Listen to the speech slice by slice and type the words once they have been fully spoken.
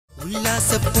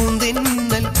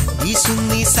ഉല്ലാസപ്പൂന്തെന്നൽ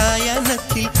വീശുന്നീ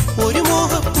സായാഹ്നത്തിൽ ഒരു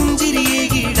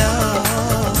മോഹപ്പുഞ്ചിരിയേകിടാ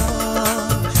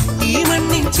ഈ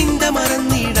മണ്ണിൻ ചിന്ത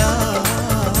മറന്നിടാ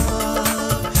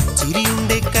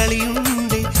ചിരിയുണ്ട്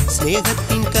കളിയുണ്ട്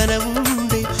സ്നേഹത്തിൻ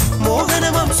കനവുണ്ട്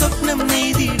മോഹനമാം സ്വപ്നം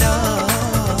നെയ്തിടാ.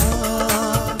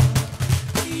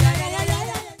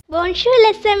 Bonjour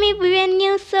les amis,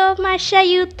 bienvenue sur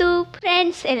Masha YouTube.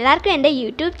 Friends, എല്ലാവർക്കും എൻ്റെ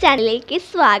യൂട്യൂബ് ചാനലിലേക്ക്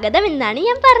സ്വാഗതം എന്നാണ്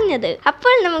ഞാൻ പറഞ്ഞത്.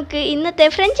 അപ്പോൾ നമുക്ക് ഇന്നത്തെ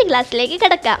ഫ്രഞ്ച് ക്ലാസ്സിലേക്ക്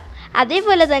കിടക്കാം.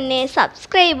 അതേപോലെ തന്നെ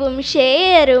സബ്സ്ക്രൈബും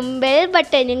ഷെയറും ബെൽ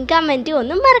ബട്ടനും കമൻറ്റും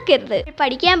ഒന്നും മറക്കരുത്.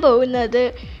 പഠിക്കാൻ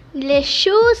പോകുന്നത് les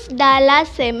jours de la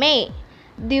semaine,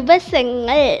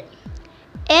 ദിവസങ്ങൾ.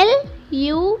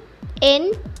 lundi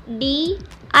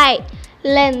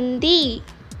lundi,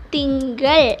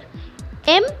 തിങ്കൾ.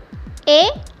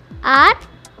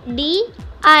 mardi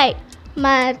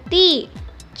mardi,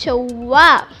 ചൊവ്വ.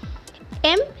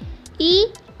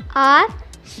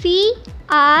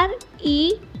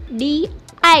 mercredi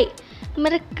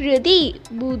മൃഗൃതി,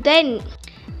 ബുധൻ.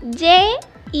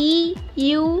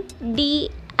 jeudi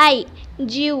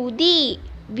ജ്യൂതി,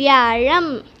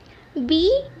 വ്യാഴം.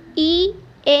 vendredi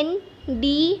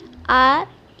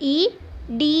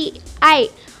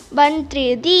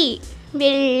വൻതൃതി,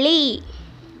 വെള്ളി.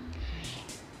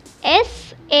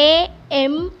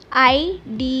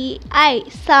 samidi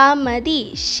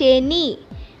സാമതി, ശനി.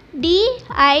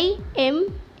 dimanche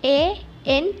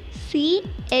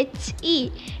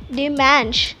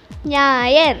ഡിമാൻഷ്,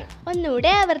 ഞായർ. ഒന്നുകൂടെ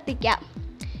ആവർത്തിക്കാം.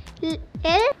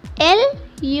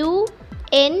 lundi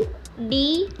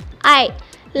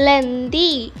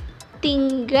ലന്തി,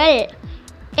 തിങ്കൾ.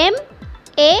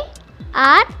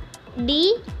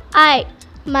 mardi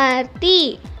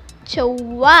മർത്തി,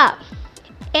 ചൊവ്വ.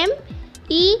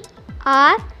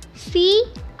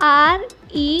 mercredi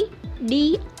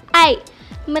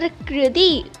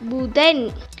മൃഗൃതി, ബുധൻ.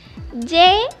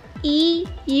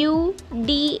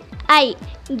 jeudi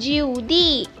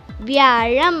ജ്യൂതി,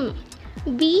 വ്യാഴം.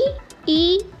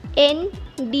 vendredi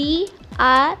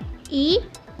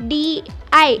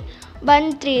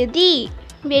വൻതൃതി,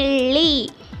 വെള്ളി.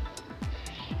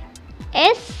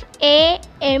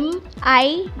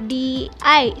 samidi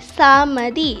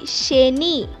സാമതി,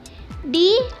 ശനി.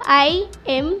 dimanche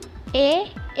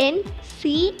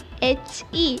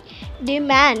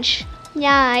ഡിമാൻഷ്,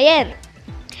 ഞായർ.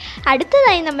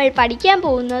 അടുത്തതായി നമ്മൾ പഠിക്കാൻ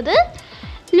പോകുന്നത്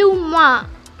ലുമ,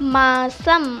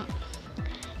 മാസം.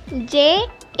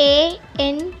 janvier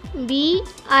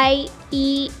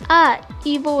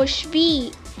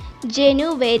ഇവോഷ്വി,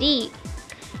 ജനുവരി.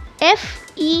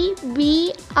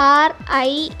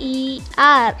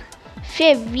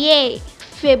 february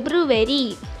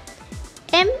ഫെബ്രുവരി.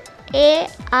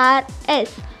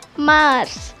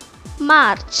 mars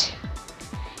March.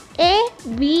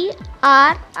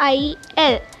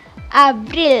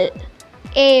 avril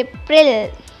April.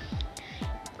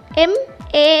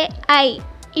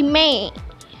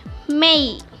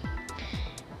 May.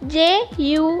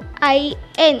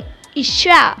 juin Isha,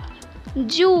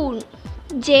 June.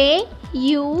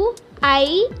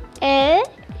 jullet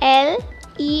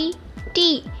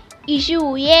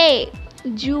ഇഷുയെ,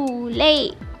 July.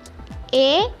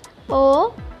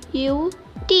 aout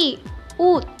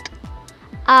ഊത്ത്,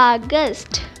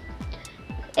 August.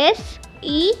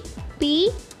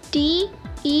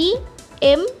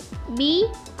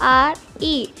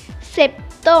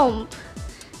 september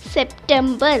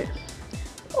September.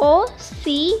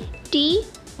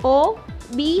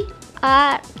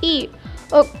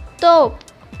 october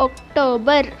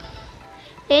October.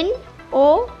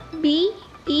 november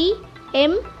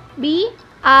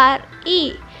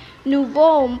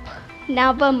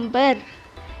November.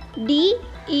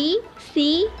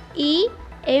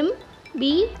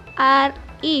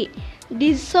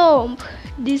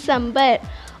 December.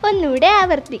 ഒന്നുകൂടെ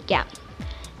ആവർത്തിക്കാം.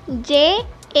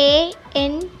 janvier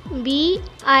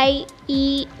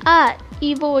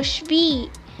ഇവോഷ്വി,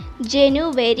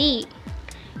 ജനുവരി.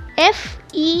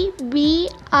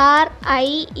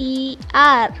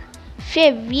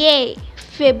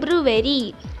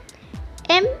 ഫെബ്രുവരി.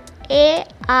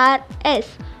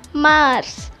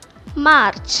 mars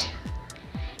March.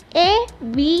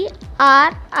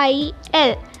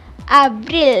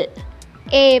 avril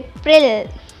April.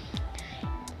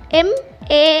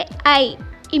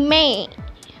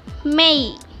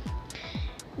 May.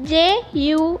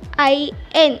 juin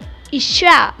Isha,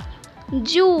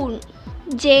 June.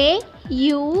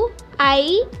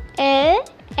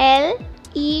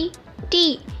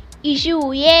 jullet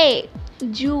ഇഷുയെ,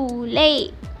 July.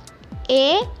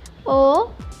 aout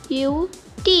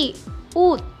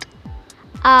ഊത്ത്,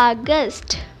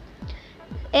 August.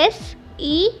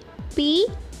 september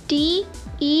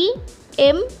SEPTEMBRE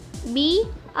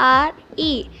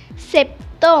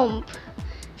September.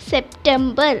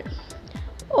 September.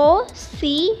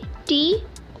 OCTOBRE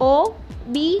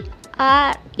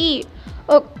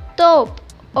October.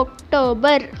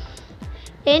 October.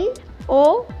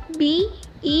 NOVEMBRE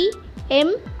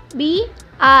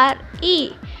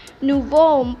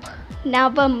November.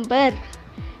 November.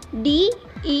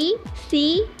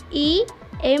 DECEMBRE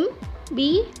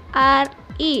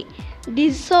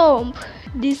December.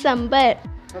 December.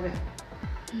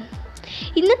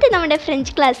 ഇന്നത്തെ നമ്മുടെ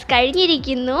French class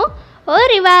കഴിഞ്ഞിരിക്കുന്നു.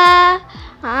 ഓറിവാ.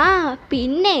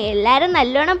 പിന്നെ എല്ലാവരും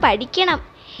നല്ലോണം പഠിക്കണം.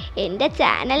 എൻ്റെ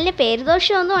ചാനലിന്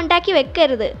പേരുദോഷമൊന്നും ഉണ്ടാക്കി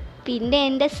വെക്കരുത്. പിന്നെ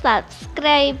എൻ്റെ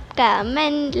subscribe,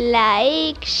 comment,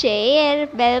 like, share,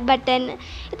 bell button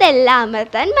ഇതെല്ലാം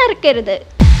അമർത്താൻ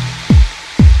മറക്കരുത്.